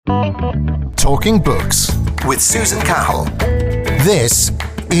Talking Books with Susan Cahill. This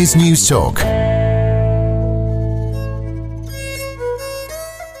is News Talk.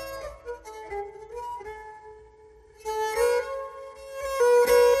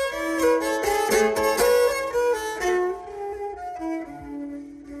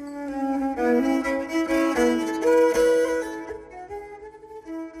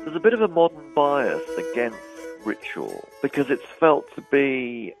 There's a bit of a modern bias against ritual because it's felt to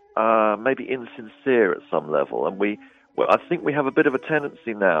be maybe insincere at some level, and I think we have a bit of a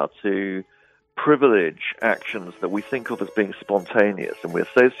tendency now to privilege actions that we think of as being spontaneous, and we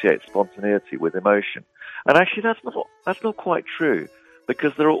associate spontaneity with emotion. And actually, that's not quite true,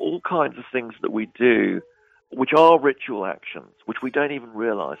 because there are all kinds of things that we do which are ritual actions, which we don't even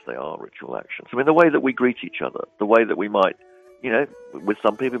realize they are ritual actions. I mean, the way that we greet each other, the way that we might, with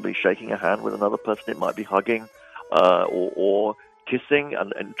some people be shaking a hand, with another person it might be hugging, or kissing,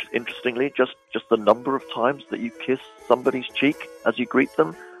 and interestingly, just the number of times that you kiss somebody's cheek as you greet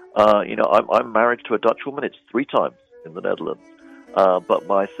them. I'm married to a Dutch woman. It's 3 times in the Netherlands, but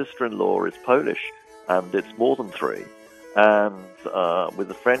my sister-in-law is Polish, and it's more than 3. And with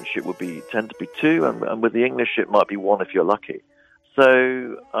the French, it would tend to be 2, and with the English, it might be 1 if you're lucky.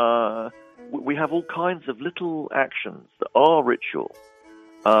 So we have all kinds of little actions that are ritual,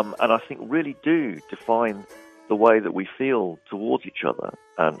 and I think really do define the way that we feel towards each other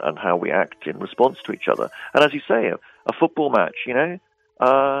and how we act in response to each other. And as you say, a football match,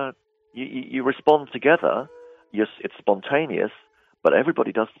 you respond together. Yes, it's spontaneous, but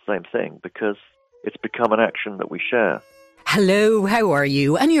everybody does the same thing because it's become an action that we share. Hello, how are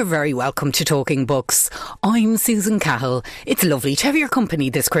you? And you're very welcome to Talking Books. I'm Susan Cahill. It's lovely to have your company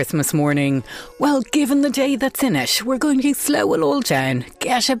this Christmas morning. Well, given the day that's in it, we're going to slow it all down,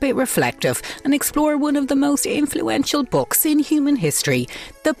 get a bit reflective and explore one of the most influential books in human history,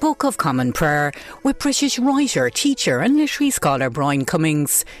 the Book of Common Prayer, with British writer, teacher and literary scholar Brian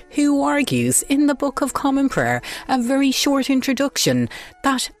Cummings, who argues in the Book of Common Prayer, a very short introduction,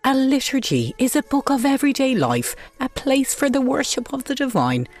 that a liturgy is a book of everyday life, a place for the worship of the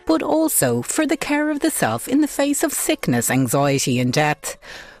divine, but also for the care of the self in the face of sickness, anxiety and death.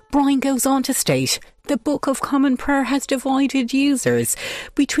 Brian goes on to state, the Book of Common Prayer has divided users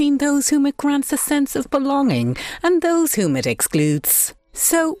between those whom it grants a sense of belonging and those whom it excludes.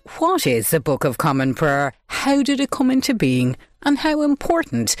 So, what is the Book of Common Prayer? How did it come into being? And how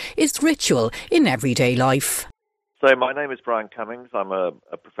important is ritual in everyday life? So, my name is Brian Cummings. I'm a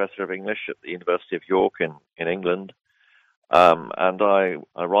professor of English at the University of York in England. And I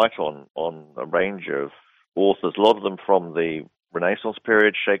write on a range of authors, a lot of them from the Renaissance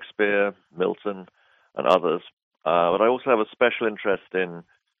period, Shakespeare, Milton, and others. But I also have a special interest in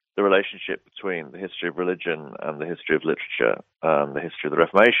the relationship between the history of religion and the history of literature, the history of the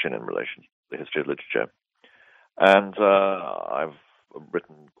Reformation in relation to the history of literature. And I've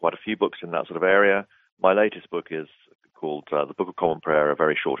written quite a few books in that sort of area. My latest book is called The Book of Common Prayer, A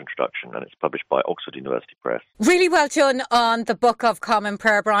Very Short Introduction, and it's published by Oxford University Press. Really well done on The Book of Common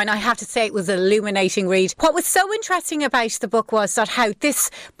Prayer, Brian. I have to say it was an illuminating read. What was so interesting about the book was that how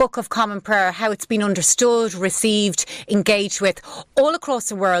this Book of Common Prayer, how it's been understood, received, engaged with all across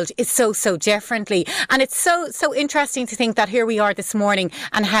the world is so differently. And it's so interesting to think that here we are this morning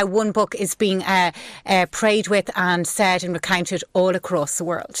and how one book is being prayed with and said and recounted all across the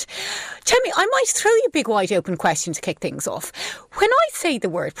world. Tell me, I might throw you a big wide open question to kick things off. When I say the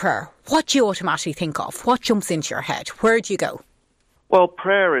word prayer, what do you automatically think of? What jumps into your head? Where do you go? Well,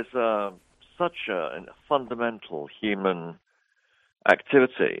 prayer is such a fundamental human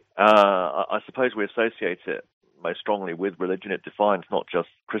activity. I suppose we associate it most strongly with religion. It defines not just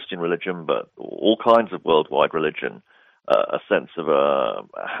Christian religion, but all kinds of worldwide religion, a sense of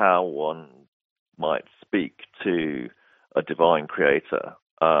how one might speak to a divine creator.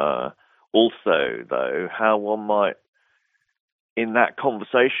 Also, though, how one might, in that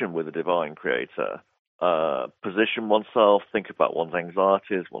conversation with a divine creator, position oneself, think about one's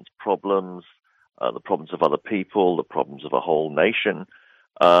anxieties, one's problems, the problems of other people, the problems of a whole nation.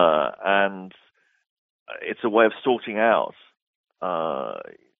 And it's a way of sorting out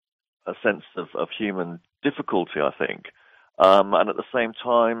a sense of human difficulty, I think. And at the same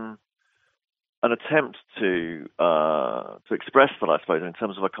time, an attempt to express that, I suppose, in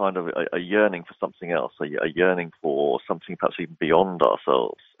terms of a kind of a yearning for something else, a yearning for something perhaps even beyond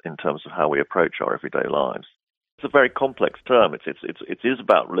ourselves in terms of how we approach our everyday lives. It's a very complex term. It is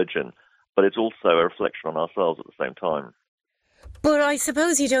about religion, but it's also a reflection on ourselves at the same time. But I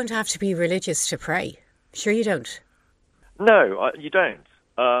suppose you don't have to be religious to pray. Sure you don't? No, you don't.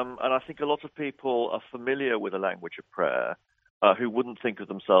 And I think a lot of people are familiar with the language of prayer, who wouldn't think of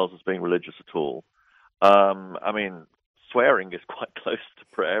themselves as being religious at all. I mean, swearing is quite close to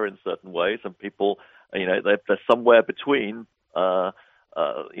prayer in certain ways, and people, they're somewhere between,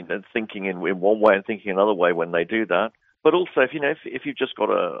 thinking in one way and thinking another way when they do that. But also, if you've just got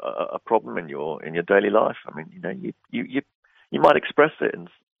a problem in your daily life, I mean, you might express it in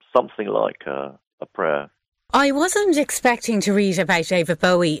something like a prayer. I wasn't expecting to read about David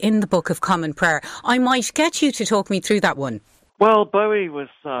Bowie in the Book of Common Prayer. I might get you to talk me through that one. Well, Bowie was,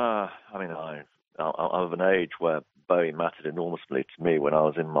 I'm of an age where Bowie mattered enormously to me when I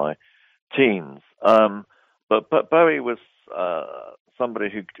was in my teens. But Bowie was somebody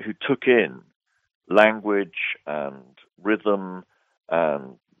who took in language and rhythm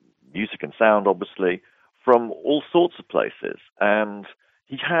and music and sound, obviously, from all sorts of places. And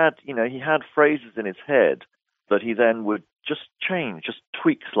he had phrases in his head that he then would just change, just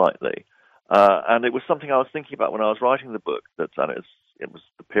tweak slightly. And it was something I was thinking about when I was writing the book. It was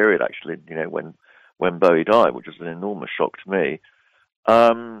the period, actually, when Bowie died, which was an enormous shock to me.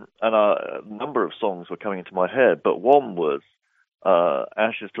 And a number of songs were coming into my head, but one was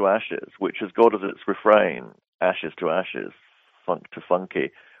Ashes to Ashes, which has got as its refrain, Ashes to Ashes, Funk to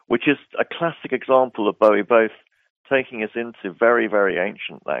Funky, which is a classic example of Bowie both taking us into very, very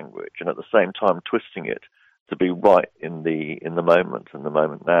ancient language and at the same time twisting it to be right in the moment and the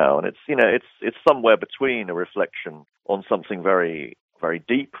moment now. And it's somewhere between a reflection on something very, very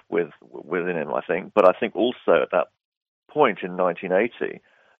deep within him, I think. But I think also at that point in 1980,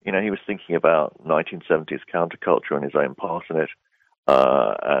 he was thinking about 1970s counterculture and his own part in it.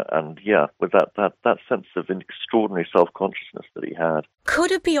 With that sense of extraordinary self-consciousness that he had.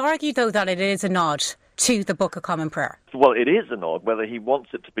 Could it be argued, though, that it is a nod to the Book of Common Prayer? Well, it is a nod, whether he wants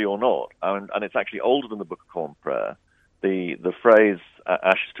it to be or not, and it's actually older than the Book of Common Prayer. The phrase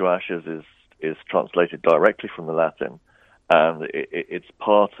 "ashes to ashes" is translated directly from the Latin, and it's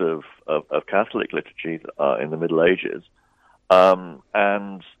part of Catholic liturgy in the Middle Ages,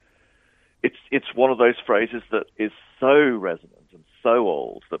 and it's one of those phrases that is so resonant and so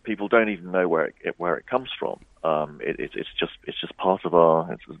old that people don't even know where it comes from. It's just part of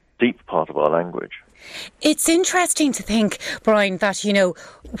it's a deep part of our language. It's interesting to think, Brian, that,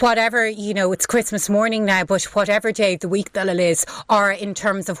 whatever, it's Christmas morning now, but whatever day of the week that it is, or in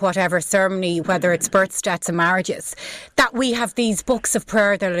terms of whatever ceremony, whether it's births, deaths and marriages, that we have these books of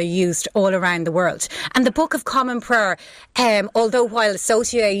prayer that are used all around the world. And the Book of Common Prayer, although while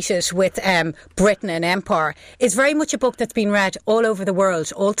associated with Britain and Empire, is very much a book that's been read all over the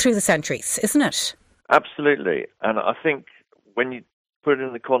world, all through the centuries, isn't it? Absolutely. And I think when you put it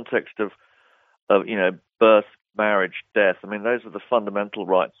in the context of birth, marriage, death, I mean, those are the fundamental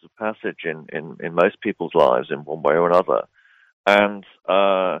rites of passage in most people's lives in one way or another. And,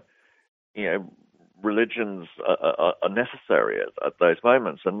 religions are necessary at those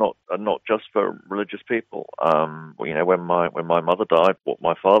moments, and not just for religious people. When my mother died, what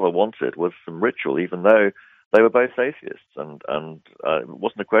my father wanted was some ritual, even though they were both atheists, and it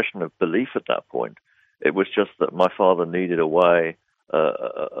wasn't a question of belief at that point. It was just that my father needed a way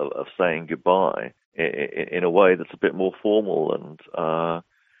of saying goodbye in a way that's a bit more formal and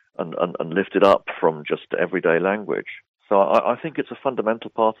lifted up from just everyday language. So I think it's a fundamental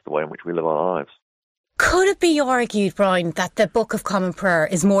part of the way in which we live our lives. Could it be argued, Brian, that the Book of Common Prayer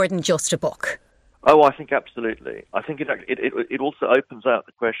is more than just a book? Oh, I think absolutely. I think it also opens out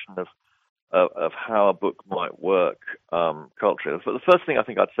the question of how a book might work culturally. The first thing I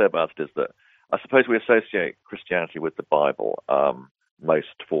think I'd say about it is that I suppose we associate Christianity with the Bible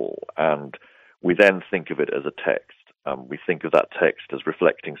most of all, and we then think of it as a text. We think of that text as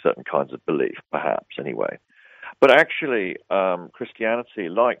reflecting certain kinds of belief, perhaps, anyway. But actually, Christianity,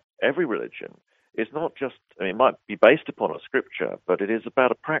 like every religion, is not just, it might be based upon a scripture, but it is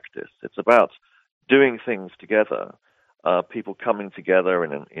about a practice. It's about doing things together, people coming together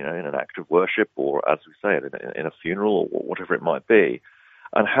in an act of worship, or, as we say, in a funeral, or whatever it might be,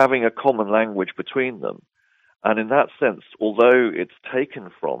 and having a common language between them. And in that sense, although it's taken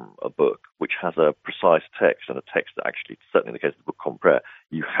from a book which has a precise text, and a text that actually, certainly in the case of the Book of Common Prayer,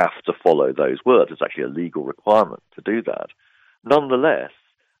 you have to follow those words. It's actually a legal requirement to do that. Nonetheless,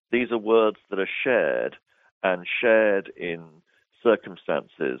 these are words that are shared, and shared in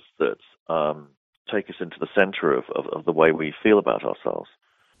circumstances that take us into the centre of the way we feel about ourselves.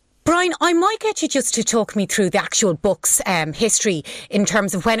 Brian, I might get you just to talk me through the actual book's history in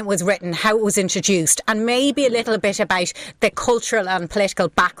terms of when it was written, how it was introduced, and maybe a little bit about the cultural and political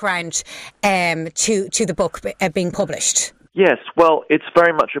background to the book being published. Yes, well, it's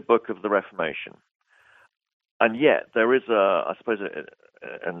very much a book of the Reformation. And yet there is, I suppose,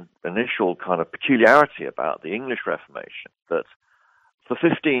 an initial kind of peculiarity about the English Reformation, that for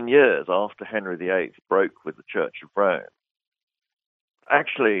 15 years after Henry VIII broke with the Church of Rome,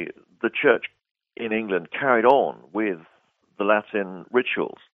 actually the Church in England carried on with the Latin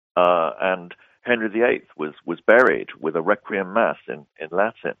rituals, and Henry VIII was buried with a Requiem Mass in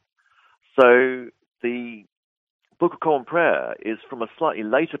Latin. So the Book of Common Prayer is from a slightly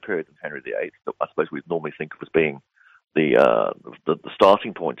later period than Henry VIII, that I suppose we'd normally think of as being the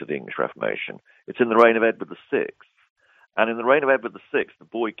starting point of the English Reformation. It's in the reign of Edward VI. And in the reign of Edward VI, the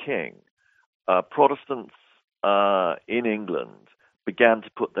boy king, Protestants in England began to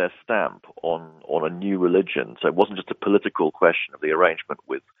put their stamp on a new religion. So it wasn't just a political question of the arrangement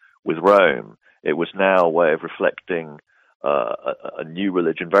with Rome. It was now a way of reflecting a new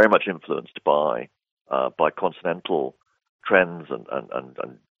religion, very much influenced by continental trends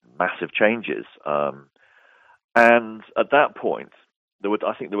and massive changes. And at that point,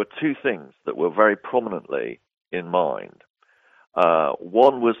 I think there were two things that were very prominently in mind.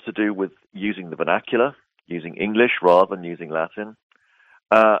 One was to do with using the vernacular, using English rather than using Latin.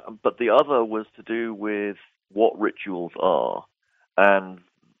 But the other was to do with what rituals are. And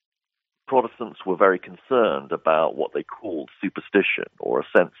Protestants were very concerned about what they called superstition, or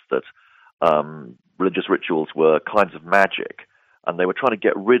a sense that religious rituals were kinds of magic, and they were trying to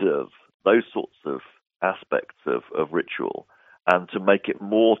get rid of those sorts of aspects of ritual and to make it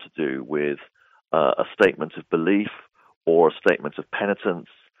more to do with a statement of belief or a statement of penitence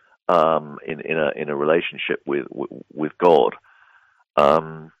in a relationship with God.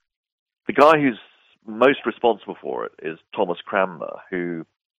 The guy who's most responsible for it is Thomas Cranmer, who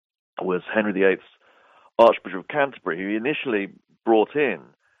was Henry VIII's Archbishop of Canterbury, who he initially brought in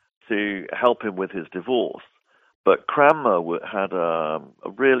to help him with his divorce. But Cranmer had a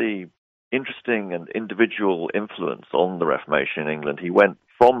really interesting and individual influence on the Reformation in England. He went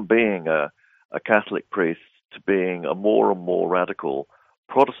from being a Catholic priest to being a more and more radical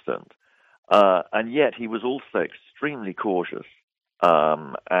Protestant. And yet he was also extremely cautious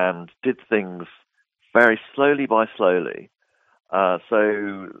and did things very slowly by slowly.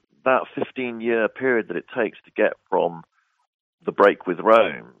 So that 15-year period that it takes to get from the break with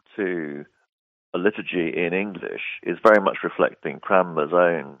Rome to a liturgy in English is very much reflecting Cranmer's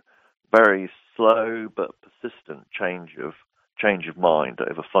own very slow but persistent change of mind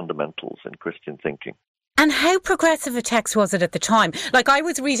over fundamentals in Christian thinking. And how progressive a text was it at the time? Like, I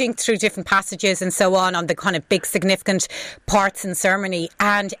was reading through different passages and so on the kind of big significant parts in ceremony,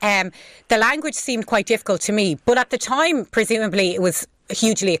 and the language seemed quite difficult to me. But at the time, presumably, it was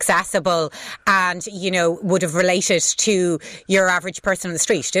hugely accessible and, would have related to your average person on the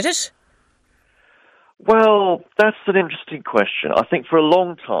street, did it? Well, that's an interesting question. I think for a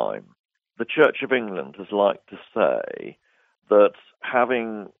long time, the Church of England has liked to say that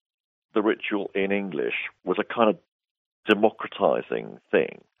having the ritual in English was a kind of democratizing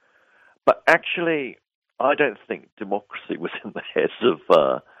thing. But actually, I don't think democracy was in the heads of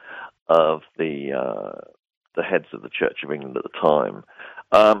the heads of the Church of England at the time.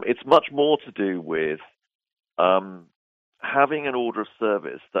 It's much more to do with having an order of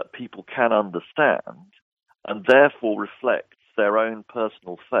service that people can understand and therefore reflects their own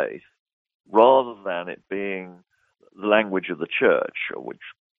personal faith, rather than it being the language of the Church, which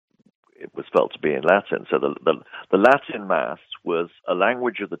it was felt to be in Latin. So the Latin Mass was a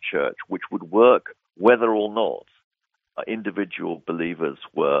language of the Church which would work whether or not individual believers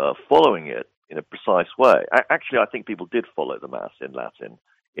were following it in a precise way. Actually, I think people did follow the Mass in Latin.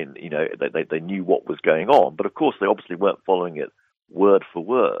 They knew what was going on, but of course they obviously weren't following it word for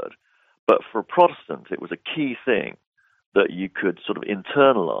word. But for a Protestant, it was a key thing that you could sort of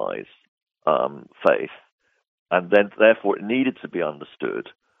internalize faith, and then therefore it needed to be understood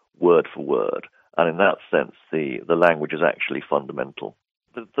word for word. And in that sense, the language is actually fundamental.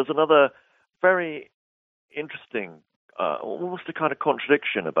 There's another very interesting, almost a kind of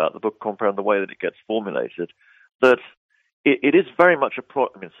contradiction about the Book of Common Prayer and the way that it gets formulated, that it is very much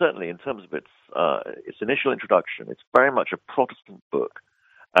certainly in terms of its initial introduction, it's very much a Protestant book,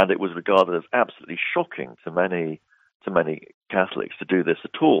 and it was regarded as absolutely shocking to many Catholics to do this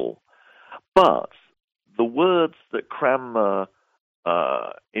at all. But the words that Cranmer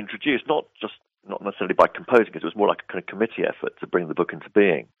introduced, not necessarily by composing it was more like a kind of committee effort to bring the book into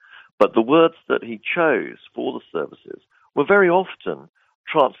being, but the words that he chose for the services were very often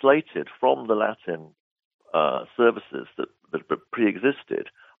translated from the Latin services that pre-existed,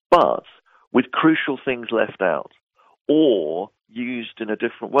 but with crucial things left out or used in a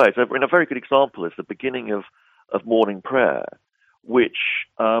different way. So, a very good example is the beginning of morning prayer, which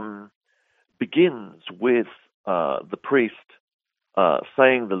begins with the priest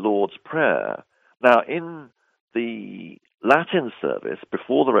saying the Lord's Prayer. Now, in the Latin service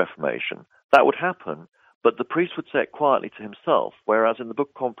before the Reformation, that would happen, but the priest would say it quietly to himself, whereas in the Book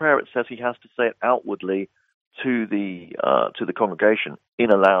of Common Prayer it says he has to say it outwardly to the congregation in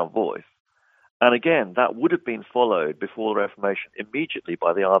a loud voice. And again, that would have been followed before the Reformation immediately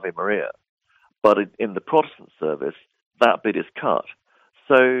by the Ave Maria. But in the Protestant service, that bit is cut.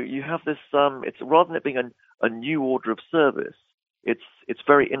 So you have this, it's rather than it being a new order of service, it's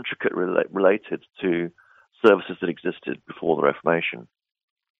very intricate related to services that existed before the Reformation.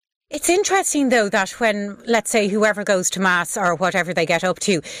 It's interesting, though, that when, let's say, whoever goes to Mass or whatever they get up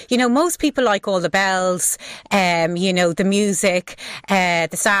to, most people like all the bells, the music, the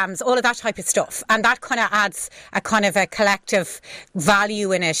psalms, all of that type of stuff. And that kind of adds a kind of a collective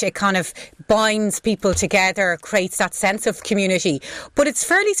value in it. It kind of binds people together, creates that sense of community. But it's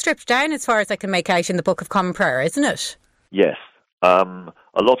fairly stripped down as far as I can make out in the Book of Common Prayer, isn't it? Yes. A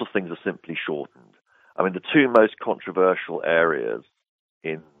lot of things are simply shortened. I mean, the two most controversial areas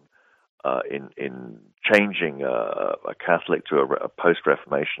in changing a Catholic to a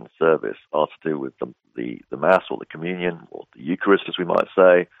post-Reformation service are to do with the Mass or the Communion or the Eucharist, as we might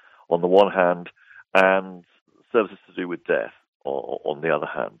say, on the one hand, and services to do with death on the other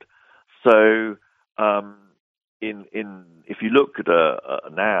hand. So, if you look at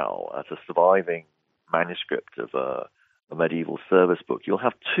now at a surviving manuscript of a medieval service book, you'll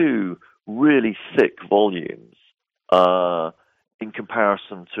have two really thick volumes in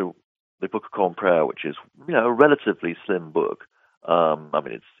comparison to the Book of Common Prayer, which is a relatively slim book.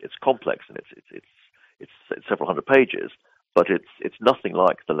 It's complex and it's several hundred pages, but it's nothing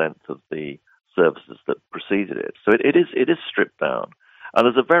like the length of the services that preceded it. So it is stripped down, and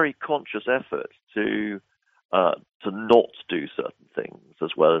there's a very conscious effort to not do certain things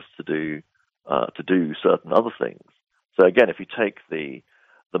as well as to do certain other things. So again, if you take the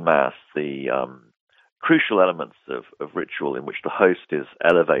Mass, the crucial elements of ritual in which the host is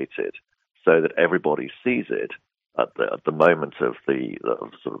elevated so that everybody sees it at the moment of the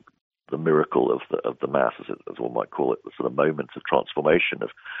sort of the miracle of the Mass, as one might call it, the sort of moment of transformation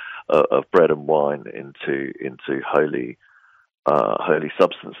of bread and wine into holy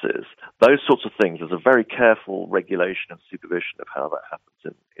substances. Those sorts of things. There's a very careful regulation and supervision of how that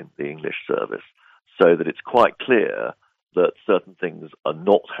happens in the English service, so that it's quite clear that certain things are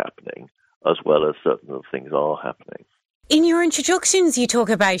not happening as well as certain other things are happening. In your introductions, you talk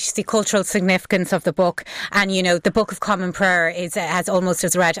about the cultural significance of the book, and the Book of Common Prayer is as almost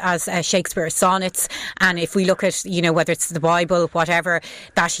as read as Shakespeare's sonnets. And if we look at whether it's the Bible, whatever,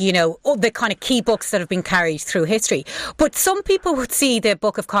 that all the kind of key books that have been carried through history. But some people would see the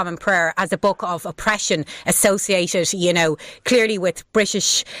Book of Common Prayer as a book of oppression, associated clearly with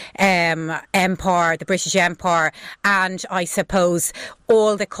British Empire, the British Empire, and I suppose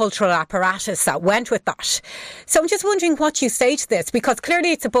all the cultural apparatus that went with that. So I'm just wondering what you say to this, because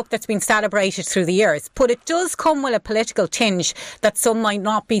clearly it's a book that's been celebrated through the years, but it does come with a political tinge that some might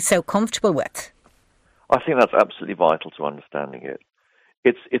not be so comfortable with. I think that's absolutely vital to understanding it.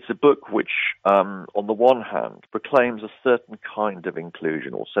 It's a book which, on the one hand, proclaims a certain kind of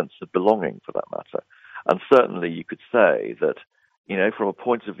inclusion or sense of belonging, for that matter. And certainly you could say that, from a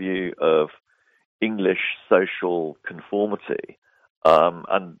point of view of English social conformity,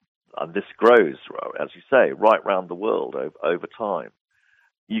 and this grows, as you say, right round the world over time.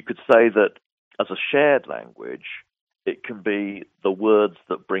 You could say that as a shared language, it can be the words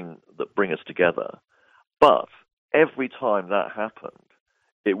that bring us together. But every time that happened,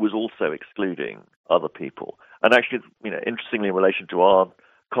 it was also excluding other people. And actually, interestingly, in relation to our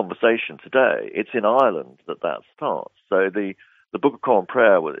conversation today, it's in Ireland that starts. So the Book of Common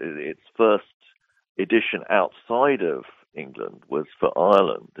Prayer, its first edition outside of England was for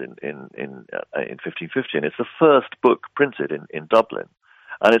Ireland in 1550, and it's the first book printed in Dublin,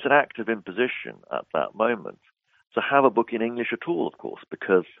 and it's an act of imposition at that moment to have a book in English at all, of course,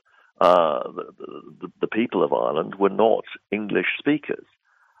 because the people of Ireland were not English speakers.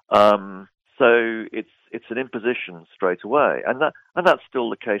 So it's an imposition straight away, and that's still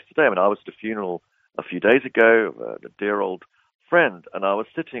the case today. I mean, I was at a funeral a few days ago of a dear old friend, and I was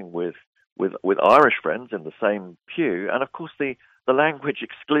sitting with Irish friends in the same pew, and of course the language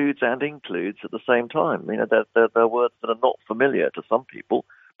excludes and includes at the same time. There are words that are not familiar to some people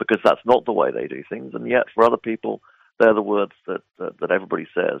because that's not the way they do things, and yet for other people they're the words that everybody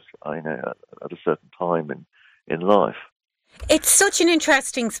says, at a certain time in life. It's such an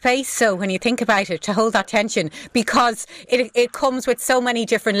interesting space, so when you think about it, to hold that tension, because it comes with so many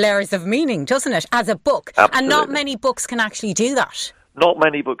different layers of meaning, doesn't it, as a book? Absolutely. And not many books can actually do that. Not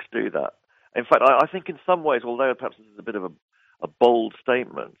many books do that. In fact, I think in some ways, although perhaps this is a bit of a bold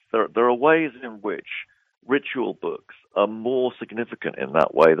statement, there are ways in which ritual books are more significant in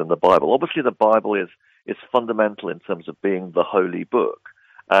that way than the Bible. Obviously, the Bible is fundamental in terms of being the holy book,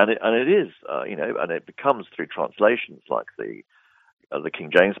 and it is, and it becomes through translations like the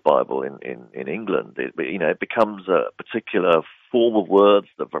King James Bible in England. It becomes a particular form of words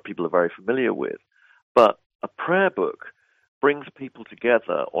that people are very familiar with. But a prayer book brings people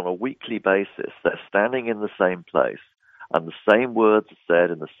together on a weekly basis. They're standing in the same place, and the same words are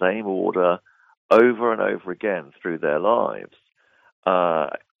said in the same order over and over again through their lives.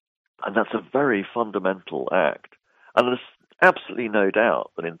 And that's a very fundamental act. And there's absolutely no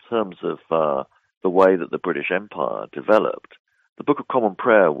doubt that in terms of the way that the British Empire developed, the Book of Common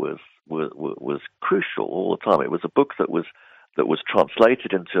Prayer was crucial all the time. It was a book that was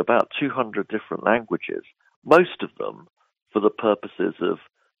translated into about 200 different languages, most of them for the purposes of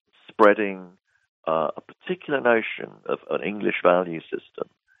spreading a particular notion of an English value system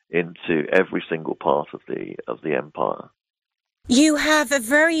into every single part of the empire. You have a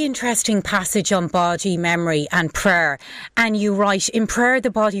very interesting passage on body, memory and prayer, and you write, in prayer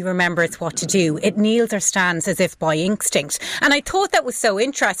the body remembers what to do. It kneels or stands as if by instinct. And I thought that was so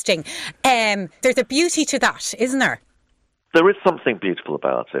interesting. There's a beauty to that, isn't there? There is something beautiful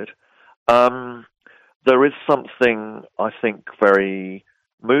about it. There is something, I think, very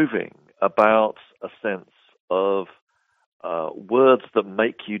moving about a sense of words that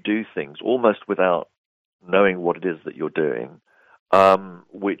make you do things almost without knowing what it is that you're doing,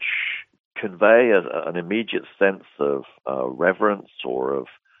 which convey an immediate sense of reverence or of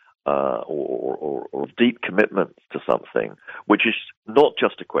deep commitment to something, which is not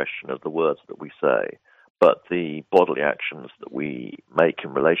just a question of the words that we say, but the bodily actions that we make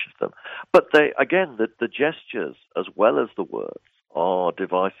in relation to them. But the gestures as well as the words are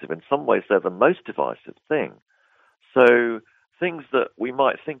divisive. In some ways, they're the most divisive thing. So things that we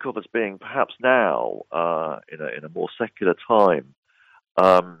might think of as being perhaps now, in a more secular time,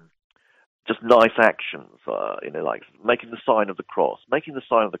 just nice actions, like making the sign of the cross. Making the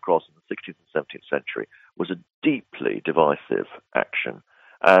sign of the cross in the 16th and 17th century was a deeply divisive action.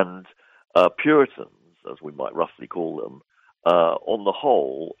 And Puritans, as we might roughly call them, on the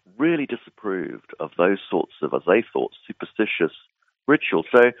whole, really disapproved of those sorts of, as they thought, superstitious rituals.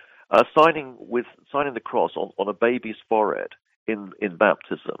 So signing the cross on a baby's forehead in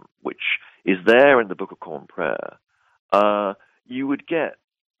baptism, which is there in the Book of Common Prayer, you would get,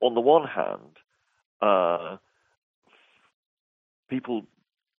 on the one hand, people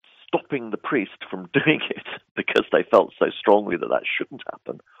stopping the priest from doing it because they felt so strongly that shouldn't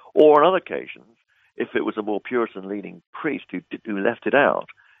happen, or on other occasions, if it was a more Puritan-leaning priest who left it out,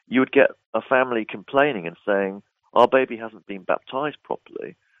 you would get a family complaining and saying, our baby hasn't been baptized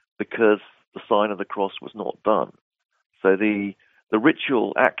properly because the sign of the cross was not done. So the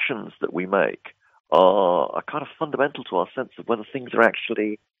ritual actions that we make are kind of fundamental to our sense of whether things are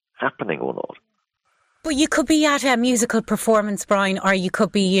actually happening or not. But you could be at a musical performance, Brian, or you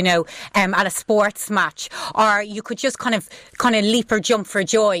could be, at a sports match, or you could just kind of leap or jump for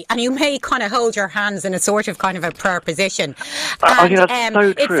joy, and you may kind of hold your hands in a sort of kind of a prayer position. And that's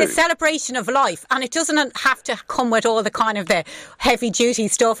so true. It's a celebration of life, and it doesn't have to come with all the kind of the heavy duty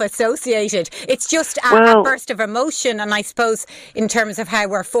stuff associated. It's just a burst of emotion, and I suppose in terms of how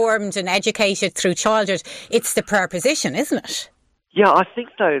we're formed and educated through childhood, it's the prayer position, isn't it? Yeah, I think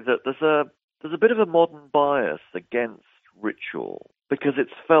though that there's a bit of a modern bias against ritual because it's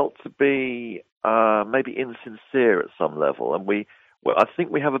felt to be maybe insincere at some level. And I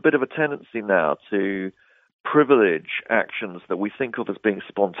think we have a bit of a tendency now to privilege actions that we think of as being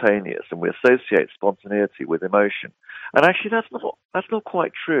spontaneous, and we associate spontaneity with emotion. And actually that's not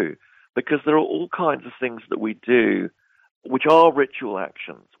quite true, because there are all kinds of things that we do which are ritual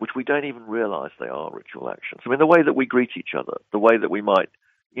actions, which we don't even realize they are ritual actions. I mean, the way that we greet each other, the way that we might,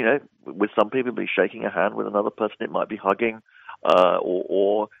 with some people be shaking a hand, with another person it might be hugging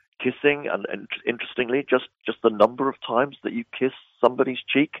or kissing. And interestingly, just the number of times that you kiss somebody's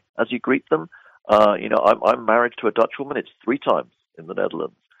cheek as you greet them. I'm married to a Dutch woman. It's 3 times in the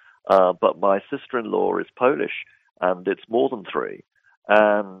Netherlands. But my sister-in-law is Polish, and it's more than 3.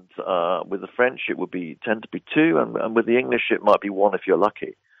 And with the French, it would tend to be 2, and with the English, it might be 1 if you're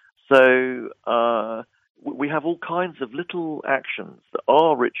lucky. So we have all kinds of little actions that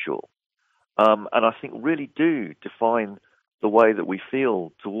are ritual, and I think really do define the way that we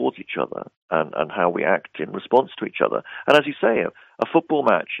feel towards each other and how we act in response to each other. And as you say, a football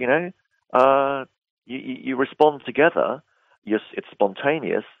match, you respond together. Yes, it's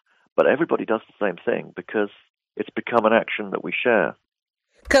spontaneous, but everybody does the same thing because it's become an action that we share.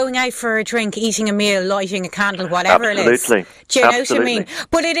 going out for a drink, eating a meal, lighting a candle, whatever it is. Absolutely. Do you know what I mean?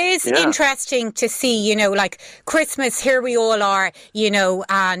 But it is interesting to see, like Christmas, here we all are,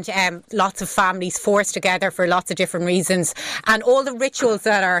 and lots of families forced together for lots of different reasons, and all the rituals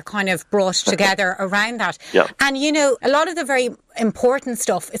that are kind of brought together around that. Yeah. And, a lot of the very important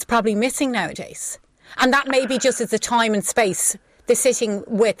stuff is probably missing nowadays. And that maybe just is the time and space, the sitting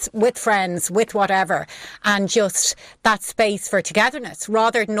with friends, with whatever, and just that space for togetherness,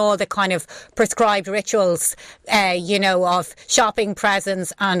 rather than all the kind of prescribed rituals, of shopping,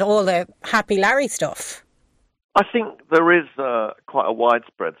 presents, and all the Happy Larry stuff. I think there is quite a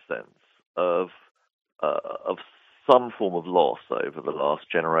widespread sense of some form of loss over the last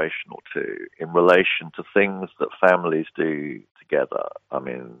generation or two in relation to things that families do together. I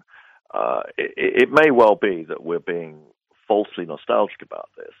mean, it may well be that we're being falsely nostalgic about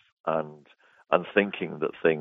this and thinking that things